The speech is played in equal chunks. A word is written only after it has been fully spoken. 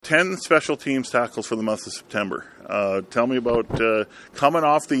10 special teams tackles for the month of September. Tell me about coming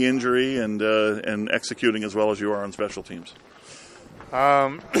off the injury and executing as well as you are on special teams.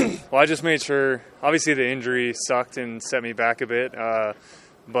 Well, I just made sure, obviously the injury sucked and set me back a bit.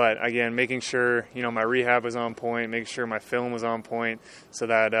 But again, making sure, my rehab was on point, making sure my film was on point so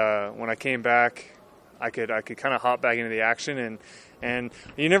that when I came back, I could kind of hop back into the action. And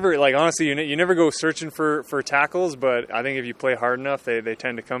you never, honestly, you never go searching for tackles, but I think if you play hard enough, they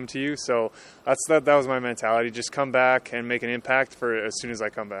tend to come to you. So that was my mentality. Just come back and make an impact for as soon as I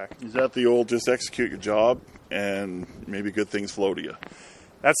come back. Is that the old just execute your job and maybe good things flow to you?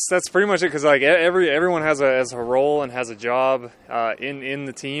 That's pretty much it, because everyone has a role and has a job in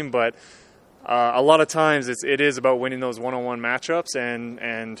the team, but a lot of times it is about winning those one-on-one matchups,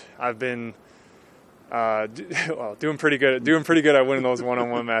 and I've been doing pretty good at winning those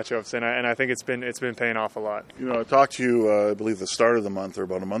one-on-one matchups, and I think it's been paying off a lot. I talked to you, I believe, the start of the month or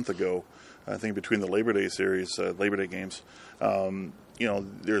about a month ago. I think between the Labor Day series, Labor Day games.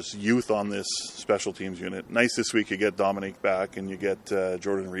 There's youth on this special teams unit. Nice this week you get Dominique back and you get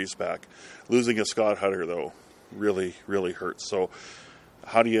Jordan Reeves back. Losing a Scott Hutter, though, really, really hurts. So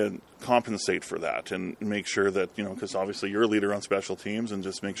how do you compensate for that and make sure that, because obviously you're a leader on special teams, and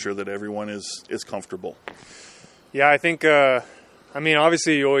just make sure that everyone is comfortable? Yeah, I think,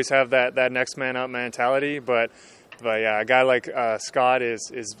 obviously you always have that next man up mentality, but yeah, a guy like Scott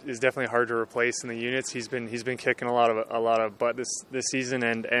is definitely hard to replace in the units. He's been kicking a lot of butt this season,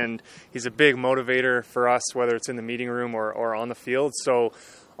 and he's a big motivator for us, whether it's in the meeting room or on the field. So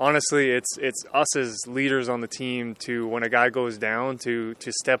honestly, it's us as leaders on the team to, when a guy goes down, to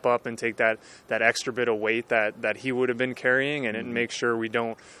step up and take that extra bit of weight that he would have been carrying, and make sure we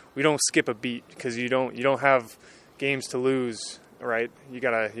don't skip a beat, because you don't have games to lose, right? You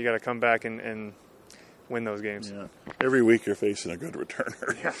gotta come back and win those games. Yeah. Every week you're facing a good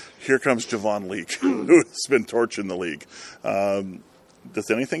returner. Yeah. Here comes Javon Leake, who's been torching the league. Does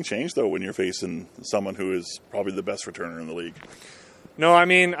anything change, though, when you're facing someone who is probably the best returner in the league? No,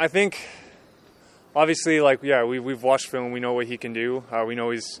 I think obviously, we've watched film. We know what he can do. We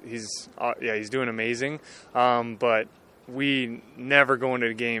know he's doing amazing. But we never go into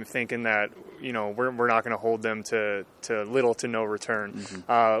the game thinking that we're not going to hold them to little to no return.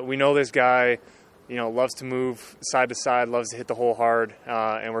 Mm-hmm. We know this guy loves to move side to side, loves to hit the hole hard,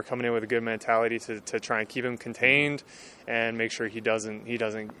 and we're coming in with a good mentality to try and keep him contained and make sure he doesn't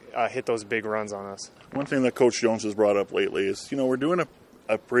hit those big runs on us. One thing that Coach Jones has brought up lately is, we're doing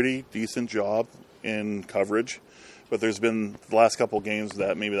a pretty decent job in coverage, but there's been the last couple of games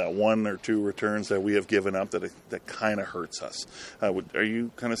that maybe that one or two returns that we have given up that kind of hurts us. Are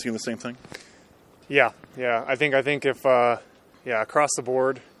you kind of seeing the same thing? Yeah. I think if across the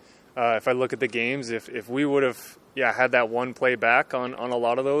board. If I look at the games, if we would have had that one play back on a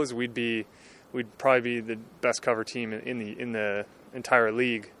lot of those, we'd probably be the best cover team in the entire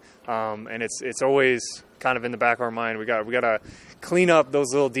league. And it's always kind of in the back of our mind. We got to clean up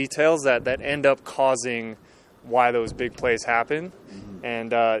those little details that end up causing why those big plays happen. Mm-hmm.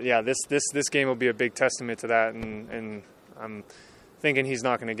 And this game will be a big testament to that. And I'm thinking he's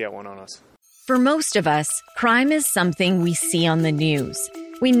not going to get one on us. For most of us, crime is something we see on the news.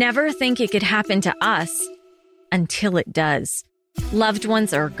 We never think it could happen to us until it does. Loved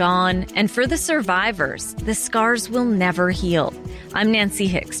ones are gone, and for the survivors, the scars will never heal. I'm Nancy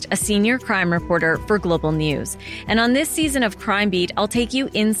Hixt, a senior crime reporter for Global News. And on this season of Crime Beat, I'll take you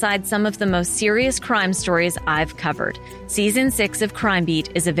inside some of the most serious crime stories I've covered. Season 6 of Crime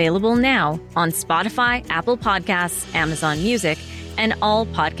Beat is available now on Spotify, Apple Podcasts, Amazon Music, and all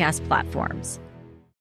podcast platforms.